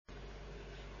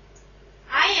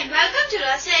welcome to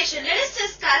our session. Let us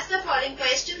discuss the following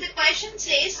question. The question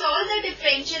says, solve the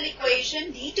differential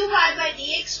equation d2y by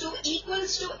dx2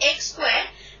 equals to x squared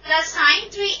plus sine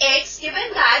 3x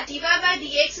given that dy by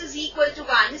dx is equal to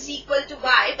 1 is equal to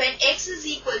y when x is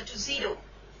equal to 0.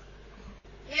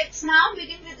 Let's now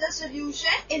begin with the solution.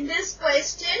 In this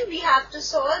question, we have to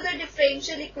solve the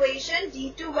differential equation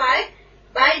d2y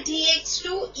by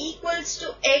dx2 equals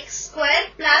to x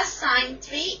squared plus sine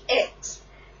 3x.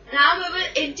 Now we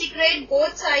will integrate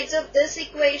both sides of this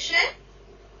equation.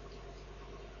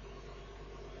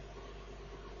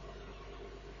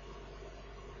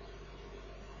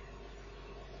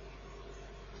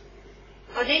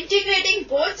 On integrating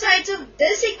both sides of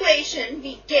this equation,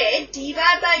 we get dy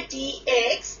by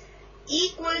dx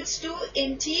equals to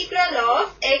integral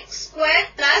of x squared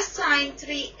plus sine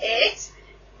 3x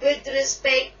with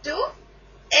respect to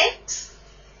x.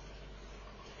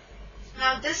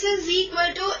 Now this is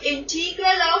equal to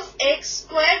integral of x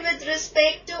squared with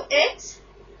respect to x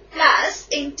plus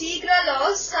integral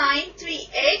of sine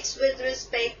 3x with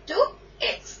respect to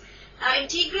x. Now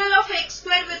integral of x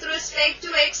squared with respect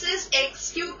to x is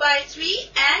x cubed by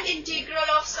 3 and integral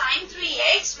of sine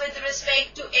 3x with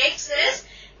respect to x is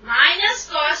minus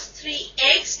cos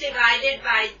 3x divided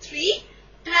by 3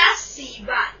 plus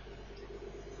c1.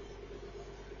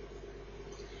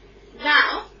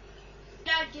 Now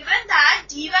we are given that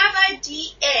dy by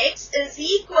dx is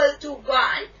equal to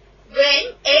 1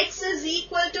 when x is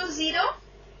equal to 0.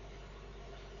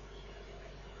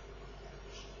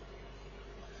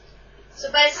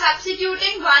 So by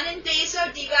substituting 1 in place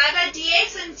of dy by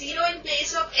dx and 0 in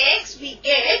place of x, we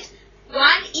get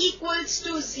 1 equals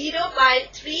to 0 by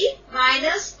 3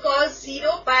 minus cos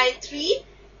 0 by 3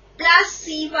 plus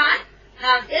c1.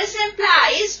 Now this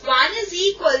implies 1 is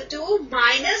equal to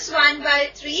minus 1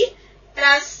 by 3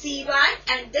 plus c1,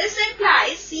 and this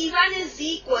implies c1 is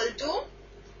equal to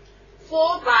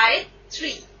 4 by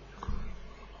 3.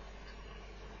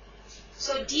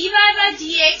 So dy by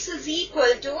dx is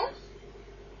equal to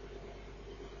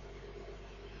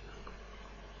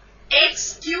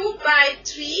x cubed by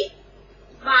 3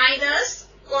 minus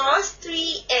cos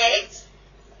 3x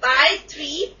by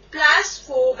 3 plus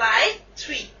 4 by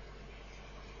 3.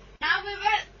 Now we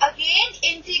will again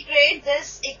integrate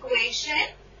this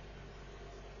equation.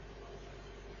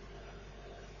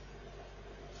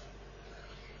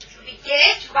 We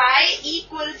get y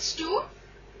equals to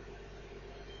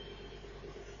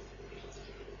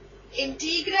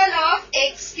integral of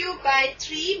x cubed by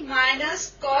 3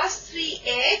 minus cos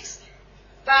 3x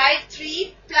by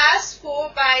 3 plus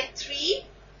 4 by 3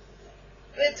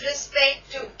 with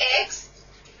respect to x.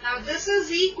 Now this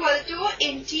is equal to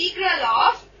integral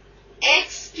of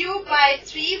x cubed by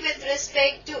 3 with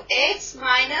respect to x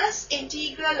minus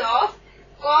integral of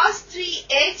cos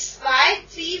 3x by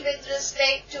 3 with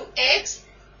respect to x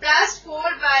plus 4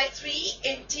 by 3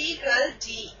 integral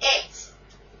dx.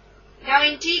 Now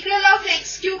integral of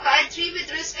x cubed by 3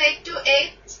 with respect to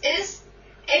x is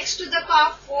x to the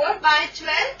power 4 by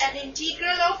 12, and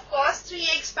integral of cos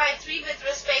 3x by 3 with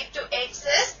respect to x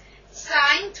is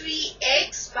sine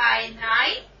 3x by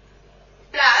 9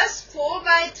 plus 4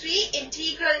 by 3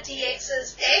 integral dx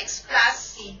is x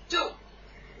plus c2.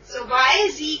 So y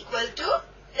is equal to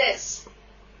this.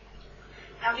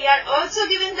 Now we are also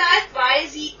given that y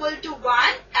is equal to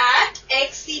 1 at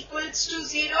x equals to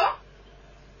 0.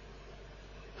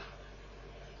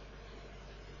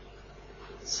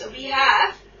 So we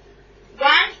have 1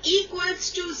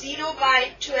 equals to 0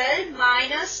 by 12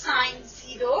 minus sine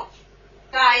 0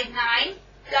 by 9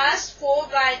 plus 4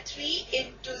 by 3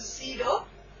 into 0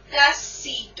 plus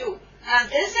c2. Now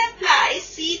this implies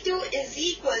c2 is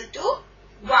equal to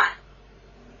 1.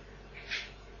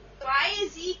 Y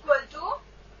is equal to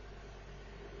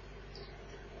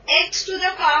x to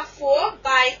the power 4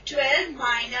 by 12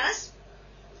 minus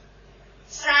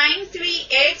sine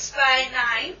 3x by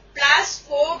 9 plus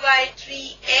 4 by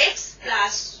 3x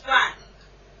plus 1.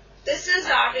 This is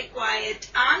our required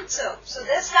answer. So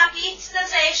this completes the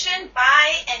session.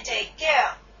 Bye and take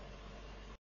care.